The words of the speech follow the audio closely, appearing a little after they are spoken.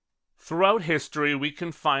Throughout history, we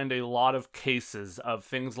can find a lot of cases of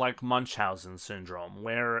things like Munchausen syndrome,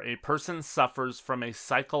 where a person suffers from a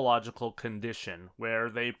psychological condition where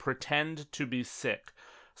they pretend to be sick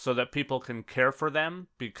so that people can care for them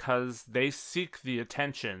because they seek the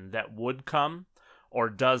attention that would come or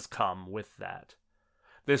does come with that.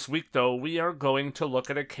 This week, though, we are going to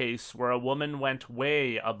look at a case where a woman went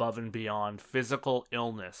way above and beyond physical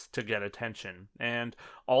illness to get attention, and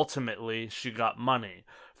ultimately she got money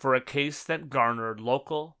for a case that garnered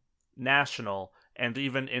local, national, and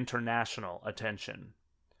even international attention.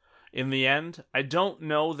 In the end, I don't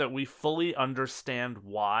know that we fully understand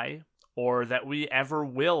why, or that we ever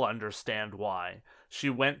will understand why, she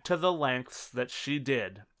went to the lengths that she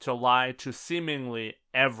did to lie to seemingly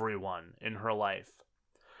everyone in her life.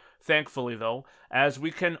 Thankfully, though, as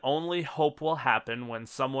we can only hope will happen when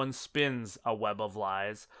someone spins a web of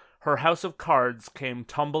lies, her house of cards came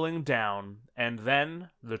tumbling down, and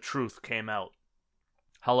then the truth came out.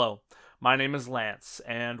 Hello, my name is Lance,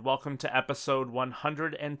 and welcome to episode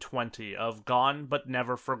 120 of Gone But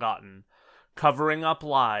Never Forgotten, covering up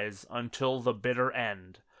lies until the bitter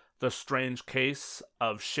end, the strange case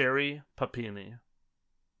of Sherri Papini.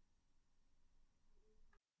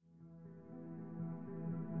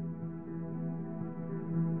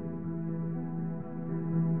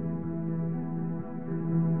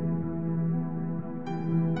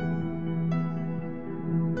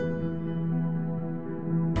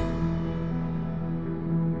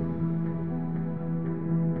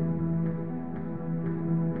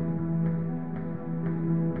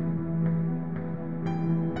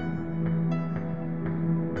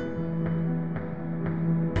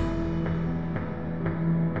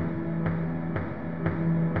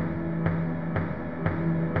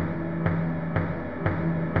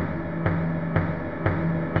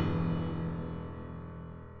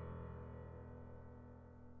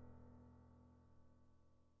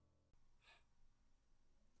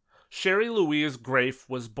 Sherri Louise Grafe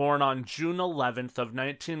was born on June 11th of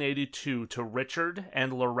 1982 to Richard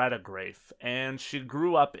and Loretta Grafe, and she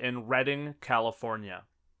grew up in Redding, California.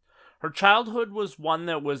 Her childhood was one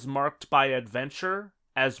that was marked by adventure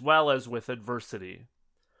as well as with adversity.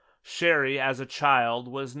 Sherri, as a child,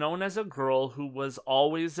 was known as a girl who was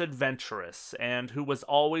always adventurous and who was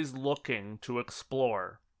always looking to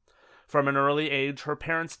explore. From an early age, her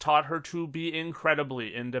parents taught her to be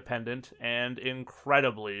incredibly independent and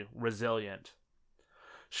incredibly resilient.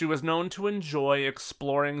 She was known to enjoy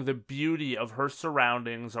exploring the beauty of her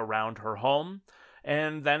surroundings around her home,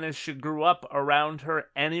 and then as she grew up, around her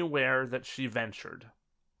anywhere that she ventured.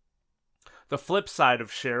 The flip side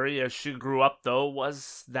of Sherri as she grew up, though,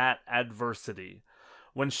 was that adversity.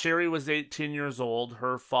 When Sherri was 18 years old,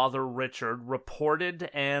 her father Richard reported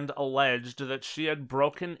and alleged that she had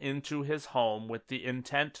broken into his home with the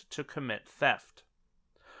intent to commit theft.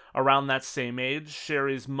 Around that same age,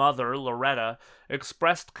 Sherri's mother, Loretta,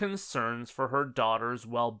 expressed concerns for her daughter's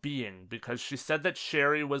well-being because she said that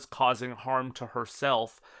Sherri was causing harm to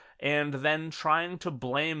herself and then trying to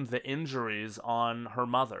blame the injuries on her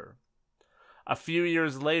mother. A few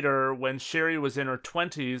years later, when Sherri was in her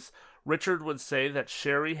 20s, Richard would say that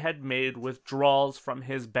Sherri had made withdrawals from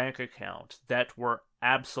his bank account that were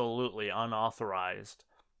absolutely unauthorized.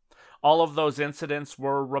 All of those incidents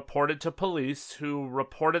were reported to police, who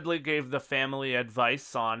reportedly gave the family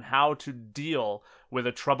advice on how to deal with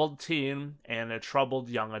a troubled teen and a troubled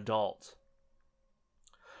young adult.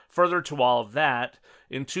 Further to all of that,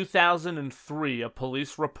 in 2003, a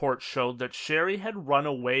police report showed that Sherri had run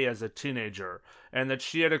away as a teenager and that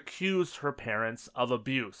she had accused her parents of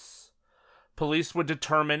abuse. Police would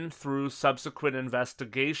determine through subsequent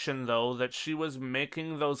investigation, though, that she was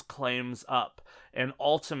making those claims up, and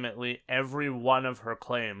ultimately every one of her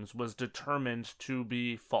claims was determined to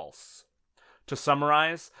be false. To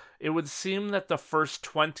summarize, it would seem that the first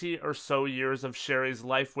 20 or so years of Sherri's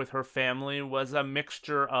life with her family was a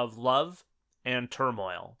mixture of love and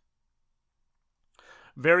turmoil.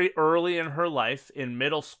 Very early in her life, in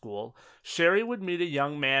middle school, Sherri would meet a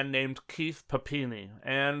young man named Keith Papini,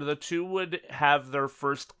 and the two would have their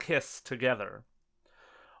first kiss together.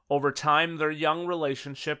 Over time, their young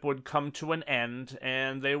relationship would come to an end,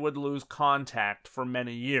 and they would lose contact for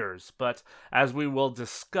many years, but as we will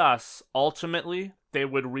discuss, ultimately, they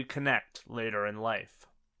would reconnect later in life.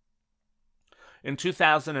 In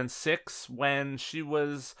 2006, when she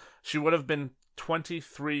would have been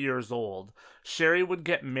 23 years old, Sherri would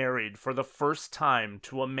get married for the first time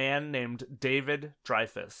to a man named David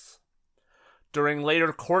Dreyfus. During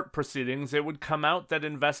later court proceedings, it would come out that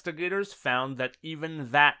investigators found that even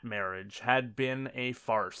that marriage had been a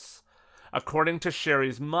farce. According to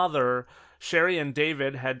Sherri's mother, Sherri and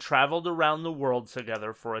David had traveled around the world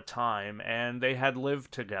together for a time, and they had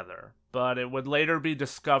lived together. But it would later be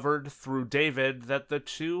discovered through David that the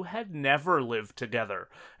two had never lived together,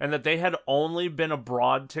 and that they had only been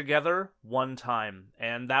abroad together one time,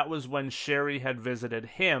 and that was when Sherri had visited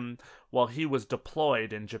him while he was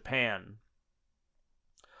deployed in Japan.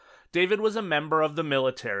 David was a member of the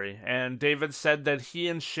military, and David said that he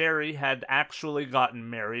and Sherri had actually gotten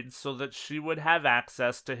married so that she would have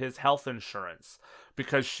access to his health insurance,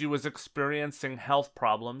 because she was experiencing health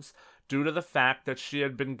problems due to the fact that she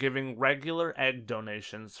had been giving regular egg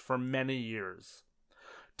donations for many years.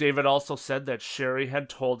 David also said that Sherri had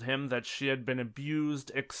told him that she had been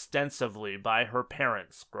abused extensively by her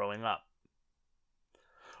parents growing up.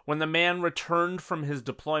 When the man returned from his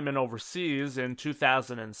deployment overseas in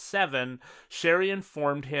 2007, Sherri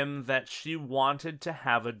informed him that she wanted to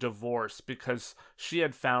have a divorce because she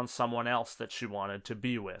had found someone else that she wanted to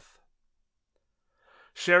be with.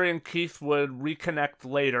 Sherri and Keith would reconnect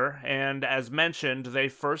later, and as mentioned, they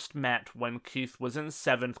first met when Keith was in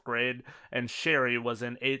 7th grade and Sherri was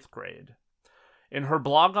in 8th grade. In her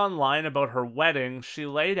blog online about her wedding, she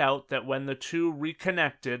laid out that when the two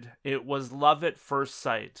reconnected, it was love at first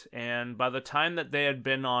sight, and by the time that they had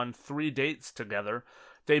been on 3 dates together,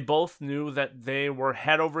 they both knew that they were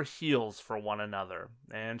head over heels for one another,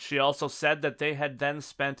 and she also said that they had then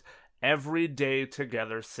spent every day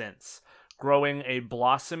together since, growing a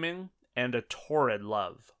blossoming and a torrid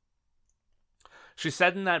love. She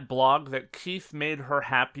said in that blog that Keith made her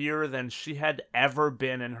happier than she had ever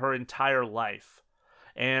been in her entire life.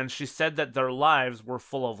 And she said that their lives were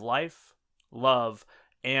full of life, love,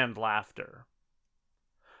 and laughter.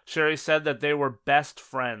 Sherri said that they were best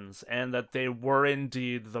friends and that they were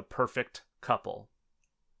indeed the perfect couple.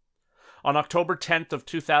 On October 10th of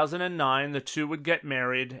 2009, the two would get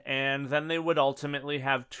married, and then they would ultimately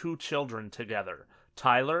have 2 children together,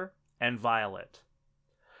 Tyler and Violet.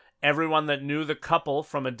 Everyone that knew the couple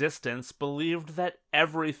from a distance believed that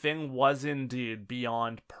everything was indeed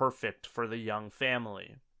beyond perfect for the young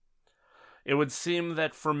family. It would seem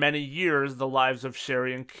that for many years the lives of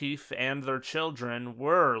Sherri and Keith and their children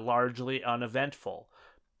were largely uneventful.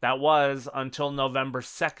 That was until November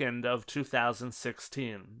 2nd of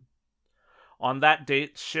 2016. On that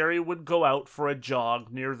date, Sherri would go out for a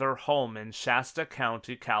jog near their home in Shasta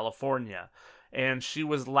County, California, and she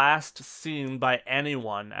was last seen by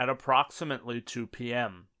anyone at approximately 2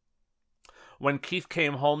 p.m. When Keith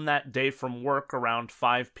came home that day from work around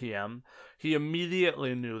 5 p.m., he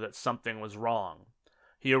immediately knew that something was wrong.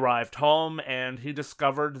 He arrived home and he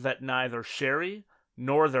discovered that neither Sherri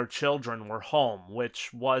nor their children were home,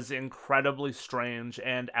 which was incredibly strange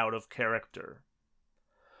and out of character.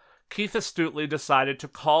 Keith astutely decided to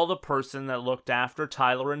call the person that looked after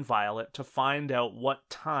Tyler and Violet to find out what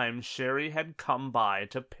time Sherri had come by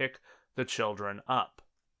to pick the children up.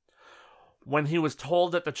 When he was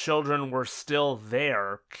told that the children were still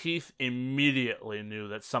there, Keith immediately knew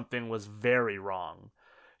that something was very wrong.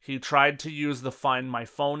 He tried to use the Find My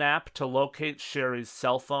Phone app to locate Sherri's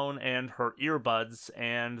cell phone and her earbuds,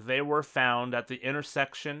 and they were found at the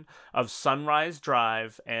intersection of Sunrise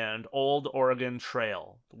Drive and Old Oregon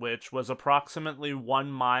Trail, which was approximately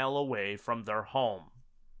 1 mile away from their home.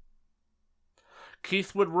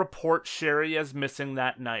 Keith would report Sherri as missing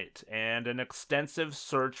that night, and an extensive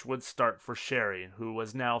search would start for Sherri, who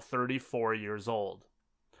was now 34 years old.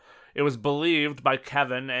 It was believed by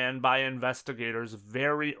Kevin and by investigators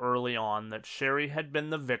very early on that Sherri had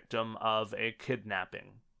been the victim of a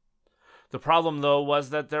kidnapping. The problem, though,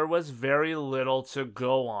 was that there was very little to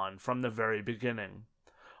go on from the very beginning.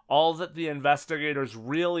 All that the investigators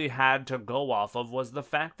really had to go off of was the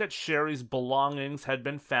fact that Sherri's belongings had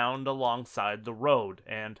been found alongside the road,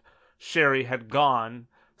 and Sherri had gone,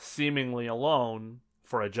 seemingly alone,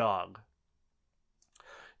 for a jog.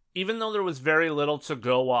 Even though there was very little to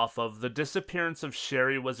go off of, the disappearance of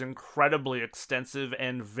Sherri was incredibly extensive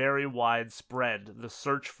and very widespread, the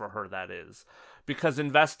search for her, that is, because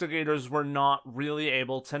investigators were not really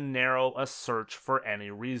able to narrow a search for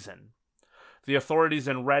any reason. The authorities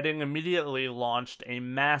in Redding immediately launched a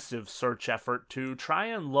massive search effort to try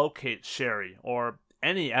and locate Sherri, or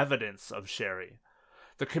any evidence of Sherri.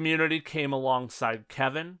 The community came alongside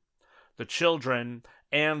Kevin, the children,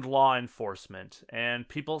 and law enforcement, and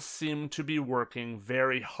people seemed to be working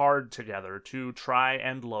very hard together to try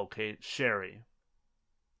and locate Sherri.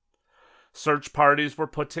 Search parties were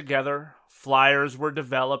put together, flyers were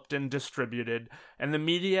developed and distributed, and the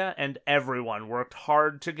media and everyone worked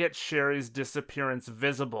hard to get Sherri's disappearance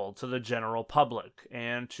visible to the general public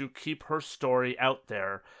and to keep her story out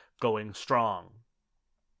there going strong.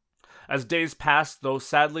 As days passed, though,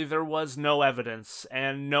 sadly there was no evidence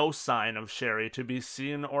and no sign of Sherri to be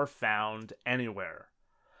seen or found anywhere.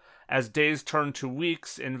 As days turned to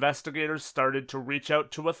weeks, investigators started to reach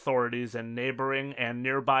out to authorities in neighboring and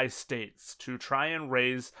nearby states to try and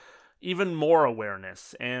raise even more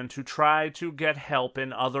awareness and to try to get help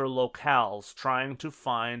in other locales trying to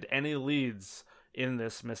find any leads in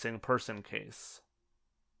this missing person case.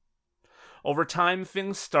 Over time,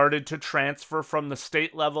 things started to transfer from the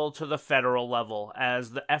state level to the federal level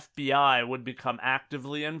as the FBI would become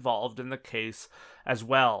actively involved in the case as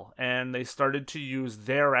well, and they started to use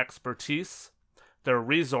their expertise, their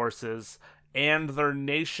resources, and their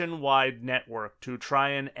nationwide network to try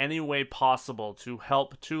in any way possible to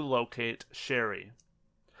help to locate Sherri.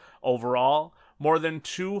 Overall, more than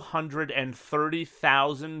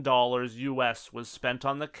 $230,000 US was spent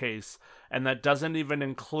on the case, and that doesn't even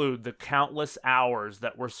include the countless hours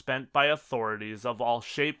that were spent by authorities of all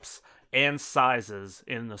shapes and sizes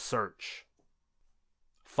in the search.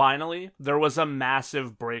 Finally, there was a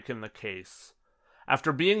massive break in the case.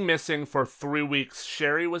 After being missing for 3 weeks,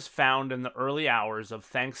 Sherri was found in the early hours of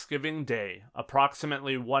Thanksgiving Day,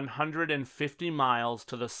 approximately 150 miles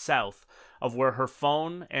to the south of where her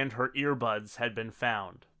phone and her earbuds had been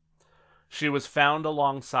found. She was found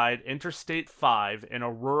alongside Interstate 5 in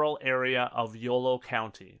a rural area of Yolo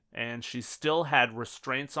County, and she still had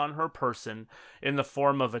restraints on her person in the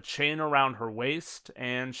form of a chain around her waist,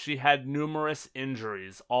 and she had numerous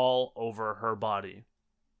injuries all over her body.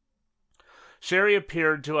 Sherri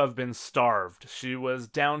appeared to have been starved. She was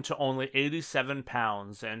down to only 87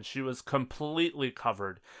 pounds, and she was completely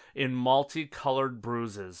covered in multicolored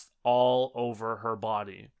bruises all over her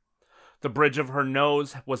body. The bridge of her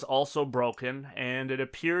nose was also broken, and it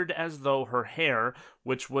appeared as though her hair,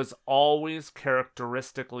 which was always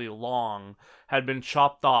characteristically long, had been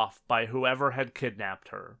chopped off by whoever had kidnapped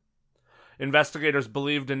her. Investigators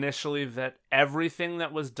believed initially that everything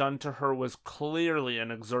that was done to her was clearly an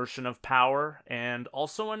exertion of power and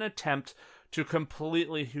also an attempt to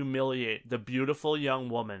completely humiliate the beautiful young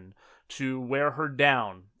woman, to wear her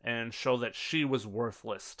down and show that she was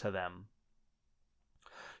worthless to them.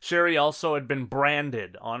 Sherri also had been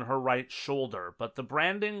branded on her right shoulder, but the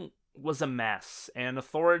branding was a mess, and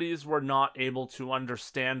authorities were not able to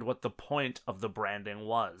understand what the point of the branding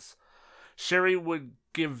was. Sherri would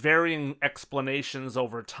give varying explanations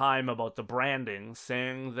over time about the branding,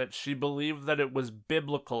 saying that she believed that it was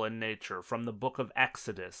biblical in nature from the book of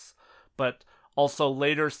Exodus, but also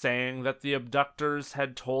later saying that the abductors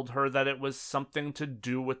had told her that it was something to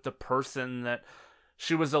do with the person that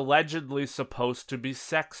she was allegedly supposed to be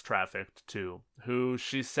sex trafficked to, who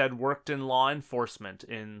she said worked in law enforcement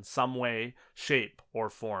in some way, shape, or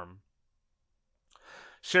form.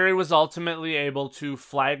 Sherri was ultimately able to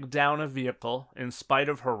flag down a vehicle in spite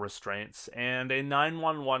of her restraints, and a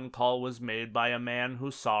 911 call was made by a man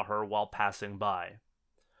who saw her while passing by.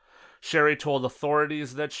 Sherri told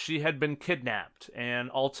authorities that she had been kidnapped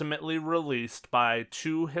and ultimately released by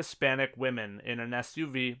 2 Hispanic women in an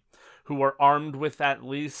SUV who were armed with at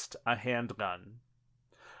least a handgun.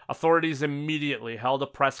 Authorities immediately held a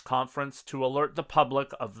press conference to alert the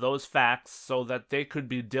public of those facts so that they could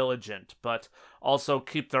be diligent, but also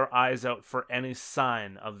keep their eyes out for any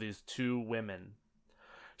sign of these 2 women.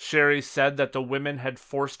 Sherri said that the women had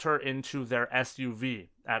forced her into their SUV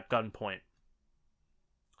at gunpoint.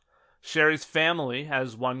 Sherri's family,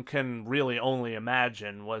 as one can really only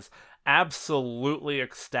imagine, was absolutely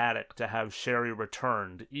ecstatic to have Sherri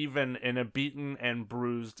returned, even in a beaten and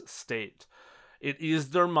bruised state. It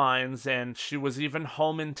eased their minds, and she was even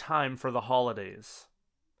home in time for the holidays.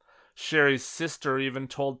 Sherri's sister even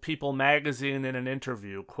told People magazine in an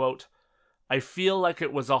interview, quote, "I feel like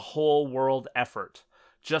it was a whole world effort,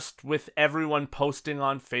 just with everyone posting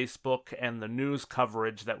on Facebook and the news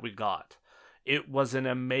coverage that we got. It was an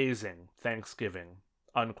amazing Thanksgiving,"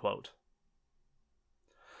 unquote.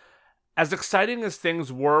 As exciting as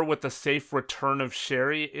things were with the safe return of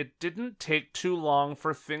Sherri, it didn't take too long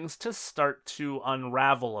for things to start to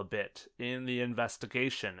unravel a bit in the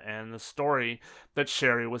investigation and the story that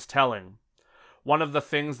Sherri was telling. One of the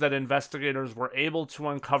things that investigators were able to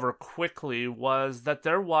uncover quickly was that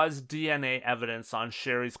there was DNA evidence on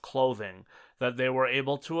Sherri's clothing that they were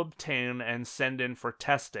able to obtain and send in for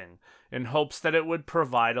testing in hopes that it would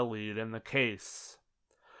provide a lead in the case.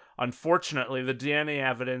 Unfortunately, the DNA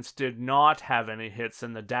evidence did not have any hits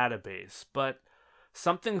in the database, but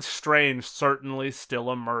something strange certainly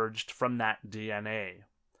still emerged from that DNA.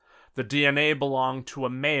 The DNA belonged to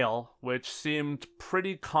a male, which seemed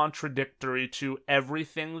pretty contradictory to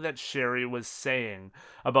everything that Sherri was saying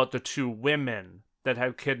about the 2 women that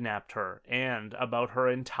had kidnapped her and about her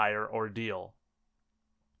entire ordeal.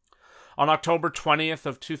 On October 20th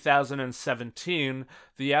of 2017,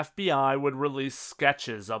 the FBI would release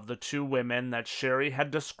sketches of the two women that Sherri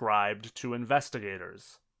had described to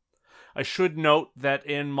investigators. I should note that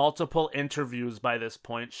in multiple interviews by this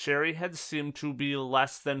point, Sherri had seemed to be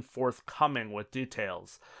less than forthcoming with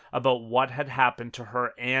details about what had happened to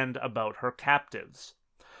her and about her captives.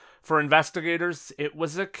 For investigators, it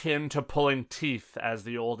was akin to pulling teeth, as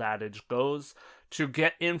the old adage goes, to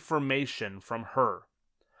get information from her.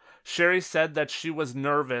 Sherri said that she was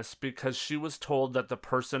nervous because she was told that the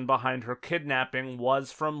person behind her kidnapping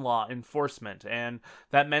was from law enforcement, and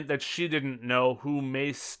that meant that she didn't know who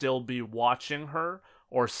may still be watching her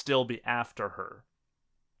or still be after her.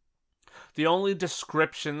 The only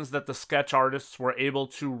descriptions that the sketch artists were able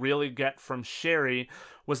to really get from Sherri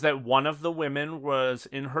was that one of the women was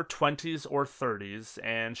in her 20s or 30s,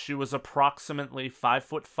 and she was approximately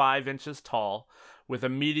 5'5" tall, with a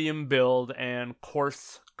medium build and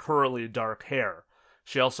coarse, curly dark hair.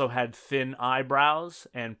 She also had thin eyebrows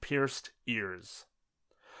and pierced ears.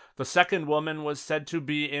 The second woman was said to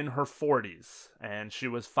be in her 40s, and she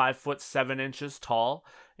was 5'7" tall,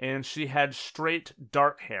 and she had straight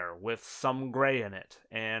dark hair with some gray in it,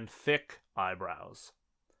 and thick eyebrows.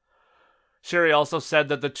 Sherri also said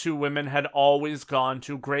that the two women had always gone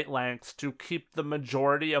to great lengths to keep the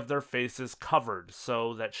majority of their faces covered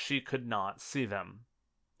so that she could not see them.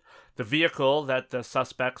 The vehicle that the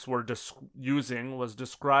suspects were using was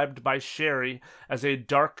described by Sherri as a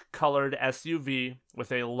dark-colored SUV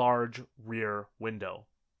with a large rear window.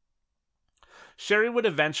 Sherri would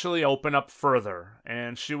eventually open up further,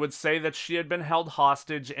 and she would say that she had been held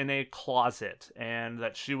hostage in a closet and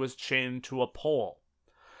that she was chained to a pole.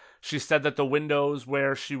 She said that the windows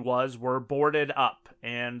where she was were boarded up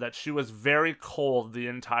and that she was very cold the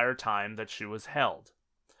entire time that she was held.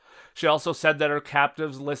 She also said that her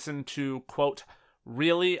captives listened to, quote,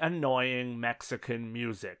 really annoying Mexican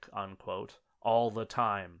music, unquote, all the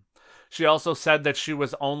time. She also said that she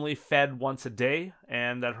was only fed once a day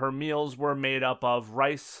and that her meals were made up of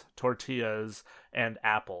rice, tortillas, and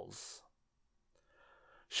apples.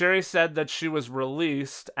 Sherri said that she was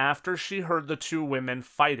released after she heard the two women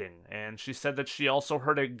fighting, and she said that she also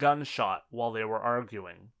heard a gunshot while they were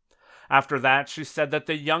arguing. After that, she said that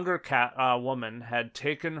the younger woman had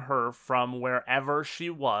taken her from wherever she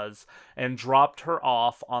was and dropped her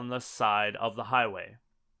off on the side of the highway.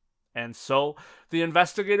 And so, the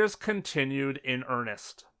investigators continued in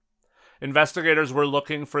earnest. Investigators were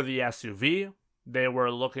looking for the SUV, they were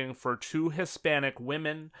looking for two Hispanic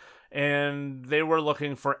women, and they were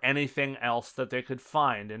looking for anything else that they could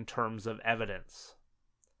find in terms of evidence.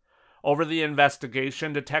 Over the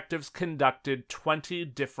investigation, detectives conducted 20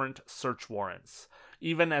 different search warrants,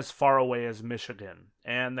 even as far away as Michigan,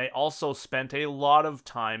 and they also spent a lot of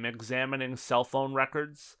time examining cell phone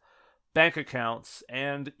records, bank accounts,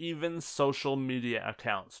 and even social media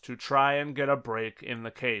accounts to try and get a break in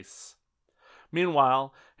the case.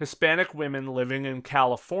 Meanwhile, Hispanic women living in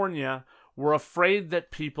California were afraid that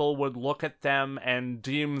people would look at them and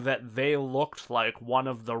deem that they looked like one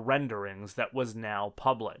of the renderings that was now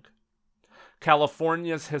public.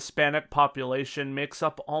 California's Hispanic population makes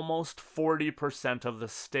up almost 40% of the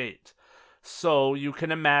state, so you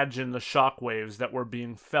can imagine the shockwaves that were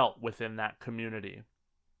being felt within that community.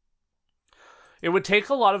 It would take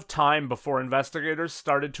a lot of time before investigators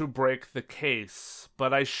started to break the case,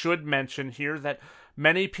 but I should mention here that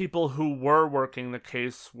many people who were working the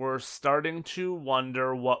case were starting to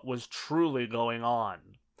wonder what was truly going on.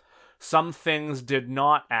 Some things did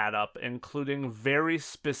not add up, including very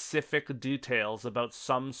specific details about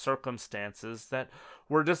some circumstances that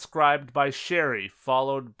were described by Sherri,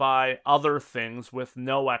 followed by other things with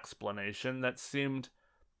no explanation that seemed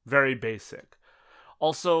very basic.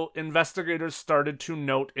 Also, investigators started to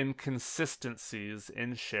note inconsistencies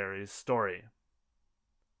in Sherri's story.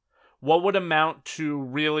 What would amount to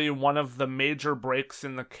really one of the major breaks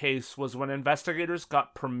in the case was when investigators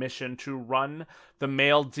got permission to run the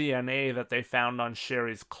male DNA that they found on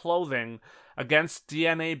Sherri's clothing against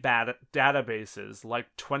DNA databases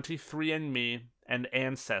like 23andMe and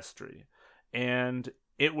Ancestry, and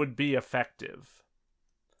it would be effective.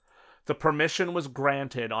 The permission was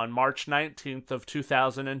granted on March 19th of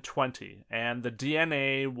 2020, and the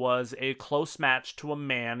DNA was a close match to a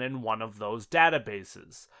man in one of those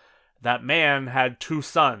databases. That man had 2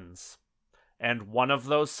 sons, and one of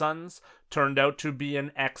those sons turned out to be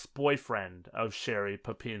an ex-boyfriend of Sherri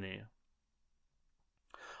Papini.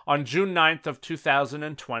 On June 9th of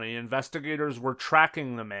 2020, investigators were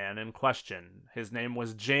tracking the man in question. His name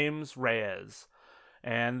was James Reyes,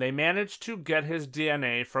 and they managed to get his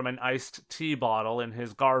DNA from an iced tea bottle in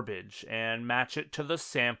his garbage and match it to the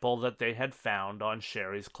sample that they had found on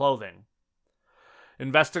Sherri's clothing.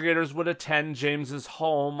 Investigators would attend James's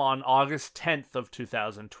home on August 10th of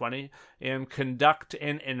 2020 and conduct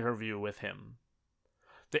an interview with him.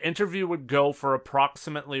 The interview would go for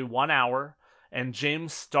approximately 1 hour, and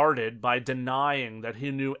James started by denying that he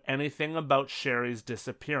knew anything about Sherri's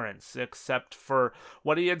disappearance, except for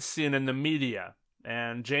what he had seen in the media.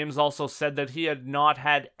 And James also said that he had not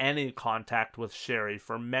had any contact with Sherri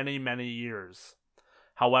for many, many years.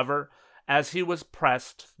 However, as he was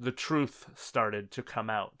pressed, the truth started to come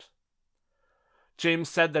out. James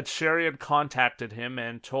said that Sherri had contacted him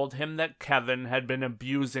and told him that Kevin had been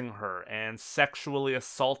abusing her and sexually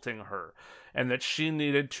assaulting her, and that she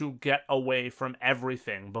needed to get away from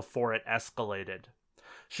everything before it escalated.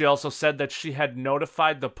 She also said that she had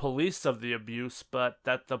notified the police of the abuse, but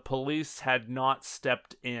that the police had not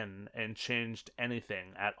stepped in and changed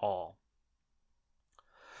anything at all.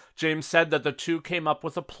 James said that the two came up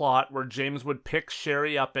with a plot where James would pick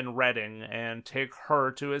Sherri up in Redding and take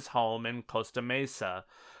her to his home in Costa Mesa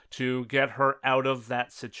to get her out of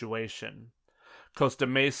that situation. Costa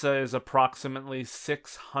Mesa is approximately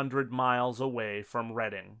 600 miles away from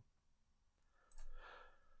Redding.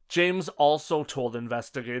 James also told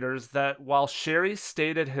investigators that while Sherri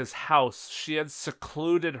stayed at his house, she had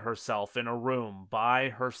secluded herself in a room by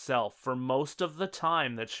herself for most of the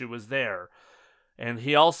time that she was there. And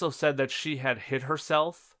he also said that she had hit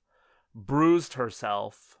herself, bruised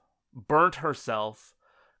herself, burnt herself,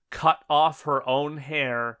 cut off her own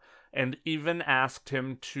hair, and even asked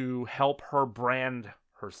him to help her brand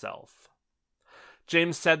herself.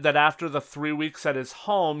 James said that after the 3 weeks at his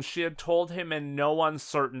home, she had told him in no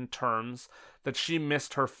uncertain terms that she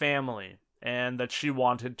missed her family and that she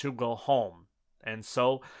wanted to go home. And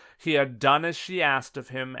so he had done as she asked of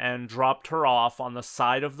him and dropped her off on the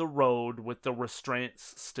side of the road with the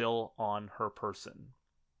restraints still on her person.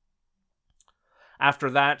 After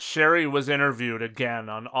that, Sherri was interviewed again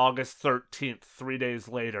on August 13th, 3 days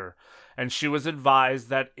later, and she was advised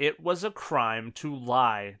that it was a crime to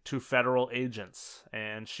lie to federal agents,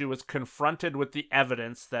 and she was confronted with the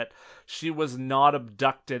evidence that she was not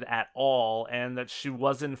abducted at all and that she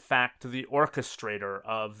was in fact the orchestrator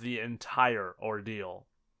of the entire ordeal.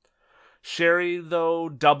 Sherri, though,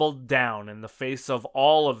 doubled down in the face of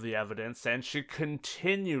all of the evidence, and she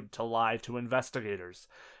continued to lie to investigators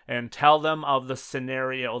and tell them of the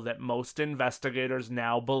scenario that most investigators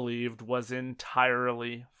now believed was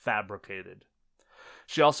entirely fabricated.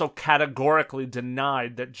 She also categorically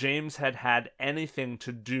denied that James had had anything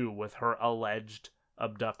to do with her alleged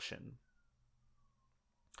abduction.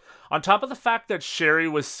 On top of the fact that Sherri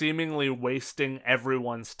was seemingly wasting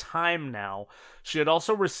everyone's time now, she had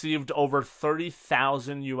also received over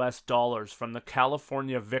 $30,000 from the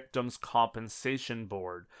California Victims Compensation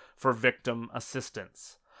Board for victim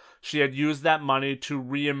assistance. She had used that money to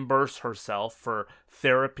reimburse herself for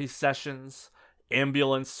therapy sessions,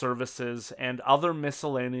 ambulance services, and other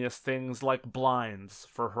miscellaneous things like blinds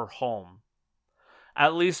for her home.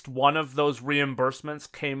 At least one of those reimbursements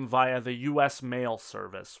came via the U.S. Mail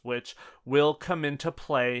Service, which will come into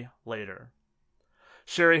play later.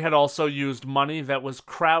 Sherri had also used money that was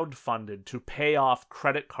crowdfunded to pay off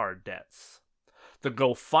credit card debts. The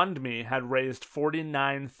GoFundMe had raised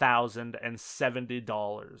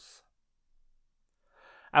 $49,070.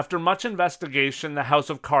 After much investigation, the house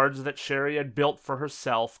of cards that Sherri had built for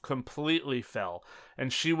herself completely fell,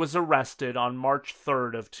 and she was arrested on March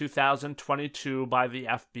 3rd of 2022 by the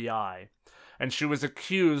FBI, and she was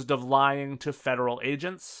accused of lying to federal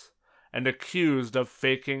agents and accused of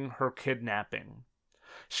faking her kidnapping.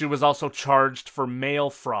 She was also charged for mail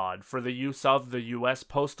fraud for the use of the U.S.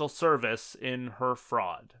 Postal Service in her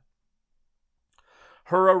fraud.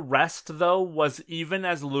 Her arrest, though, was even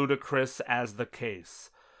as ludicrous as the case.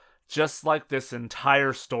 Just like this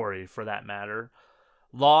entire story, for that matter,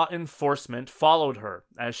 law enforcement followed her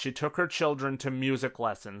as she took her children to music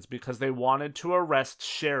lessons because they wanted to arrest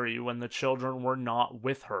Sherri when the children were not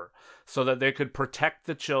with her, so that they could protect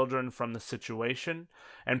the children from the situation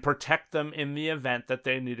and protect them in the event that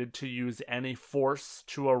they needed to use any force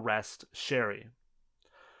to arrest Sherri.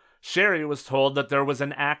 Sherri was told that there was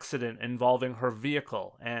an accident involving her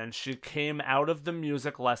vehicle, and she came out of the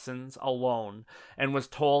music lessons alone and was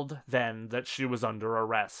told then that she was under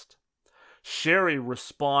arrest. Sherri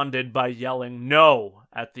responded by yelling "no"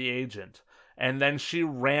 at the agent, and then she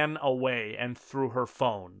ran away and threw her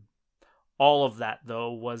phone. All of that,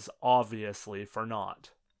 though, was obviously for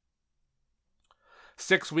naught.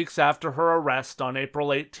 6 weeks after her arrest on April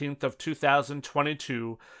 18th of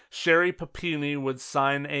 2022, Sherri Papini would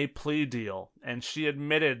sign a plea deal, and she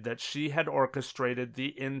admitted that she had orchestrated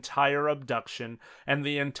the entire abduction and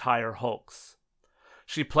the entire hoax.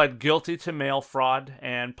 She pled guilty to mail fraud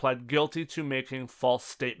and pled guilty to making false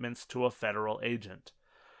statements to a federal agent.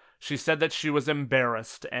 She said that she was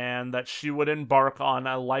embarrassed and that she would embark on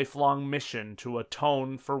a lifelong mission to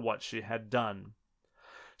atone for what she had done.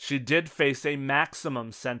 She did face a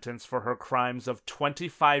maximum sentence for her crimes of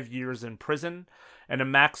 25 years in prison and a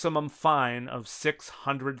maximum fine of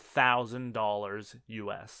 $600,000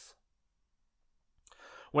 US.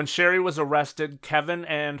 When Sherri was arrested, Kevin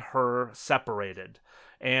and her separated,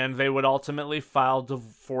 and they would ultimately file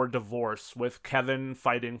for divorce, with Kevin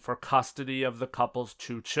fighting for custody of the couple's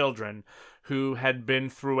 2 children, who had been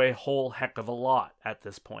through a whole heck of a lot at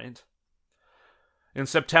this point. In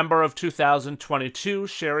September of 2022,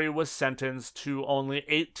 Sherri was sentenced to only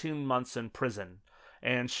 18 months in prison,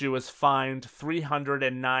 and she was fined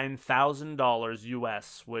 $309,000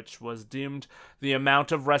 US, which was deemed the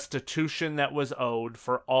amount of restitution that was owed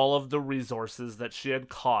for all of the resources that she had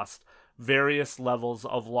cost various levels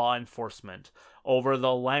of law enforcement over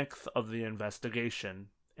the length of the investigation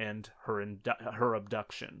and her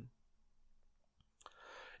abduction.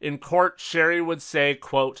 In court, Sherri would say,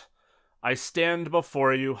 quote, "I stand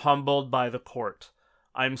before you humbled by the court.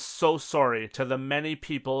 I'm so sorry to the many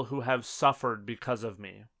people who have suffered because of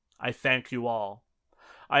me. I thank you all.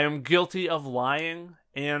 I am guilty of lying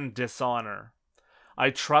and dishonor.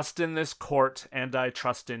 I trust in this court and I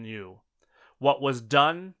trust in you. What was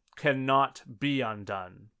done cannot be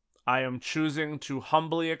undone. I am choosing to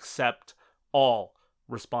humbly accept all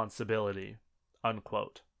responsibility."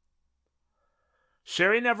 Unquote.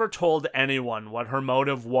 Sherri never told anyone what her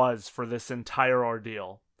motive was for this entire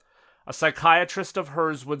ordeal. A psychiatrist of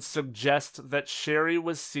hers would suggest that Sherri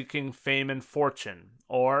was seeking fame and fortune,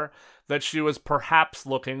 or that she was perhaps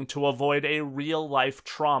looking to avoid a real-life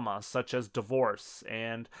trauma such as divorce,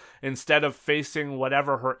 and instead of facing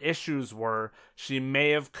whatever her issues were, she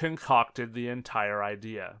may have concocted the entire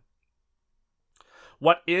idea.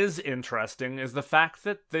 What is interesting is the fact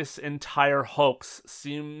that this entire hoax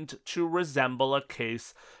seemed to resemble a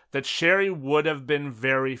case that Sherri would have been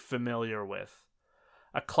very familiar with.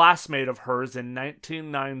 A classmate of hers in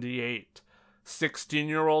 1998,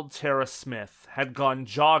 16-year-old Tara Smith, had gone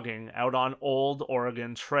jogging out on Old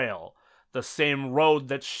Oregon Trail, the same road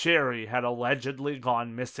that Sherri had allegedly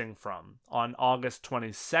gone missing from, on August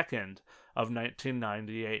 22nd of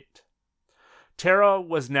 1998. Tara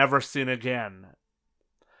was never seen again.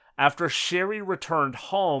 After Sherri returned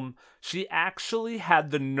home, she actually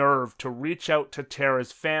had the nerve to reach out to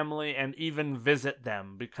Tara's family and even visit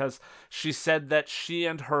them, because she said that she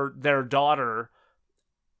and their daughter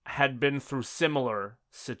had been through similar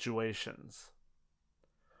situations.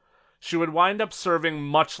 She would wind up serving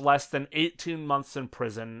much less than 18 months in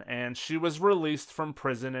prison, and she was released from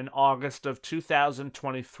prison in August of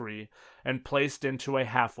 2023 and placed into a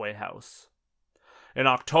halfway house. In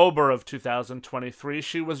October of 2023,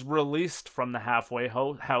 she was released from the halfway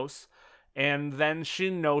house, and then she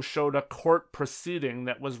no-showed a court proceeding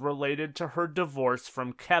that was related to her divorce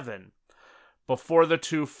from Kevin, before the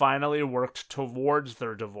two finally worked towards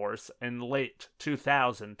their divorce in late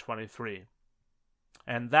 2023.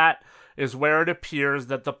 And that is where it appears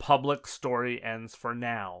that the public story ends for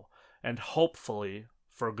now, and hopefully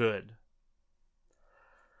for good.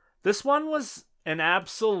 This one was an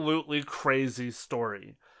absolutely crazy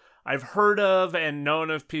story. I've heard of and known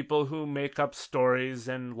of people who make up stories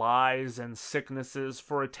and lies and sicknesses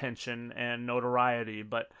for attention and notoriety,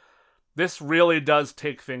 but this really does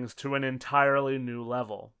take things to an entirely new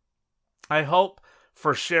level. I hope,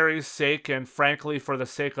 for Sherri's sake and frankly for the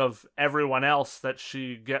sake of everyone else, that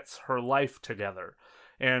she gets her life together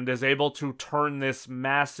and is able to turn this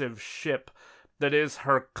massive ship that is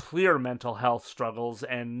her clear mental health struggles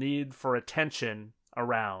and need for attention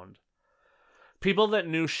around. People that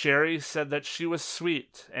knew Sherri said that she was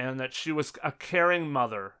sweet and that she was a caring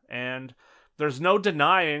mother, and there's no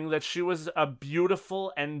denying that she was a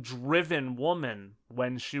beautiful and driven woman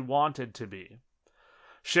when she wanted to be.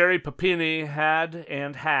 Sherri Papini had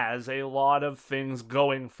and has a lot of things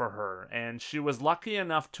going for her, and she was lucky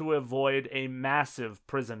enough to avoid a massive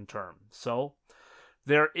prison term. So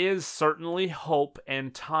there is certainly hope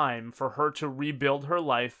and time for her to rebuild her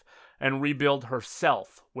life and rebuild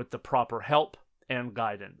herself with the proper help and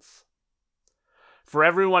guidance. For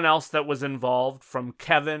everyone else that was involved, from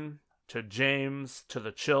Kevin to James to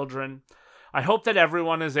the children, I hope that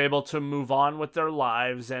everyone is able to move on with their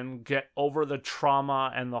lives and get over the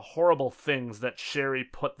trauma and the horrible things that Sherri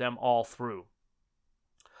put them all through.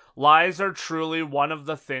 Lies are truly one of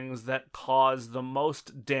the things that cause the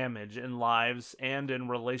most damage in lives and in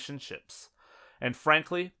relationships. And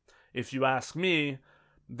frankly, if you ask me,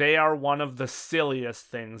 they are one of the silliest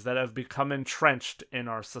things that have become entrenched in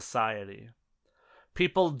our society.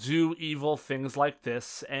 People do evil things like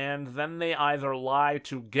this, and then they either lie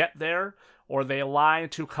to get there or they lie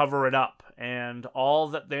to cover it up, and all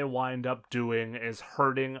that they wind up doing is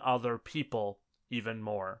hurting other people even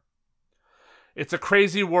more. It's a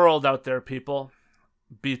crazy world out there, people.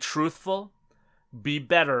 Be truthful, be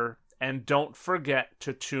better, and don't forget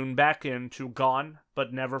to tune back in to Gone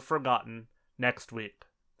But Never Forgotten next week.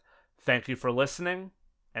 Thank you for listening,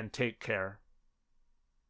 and take care.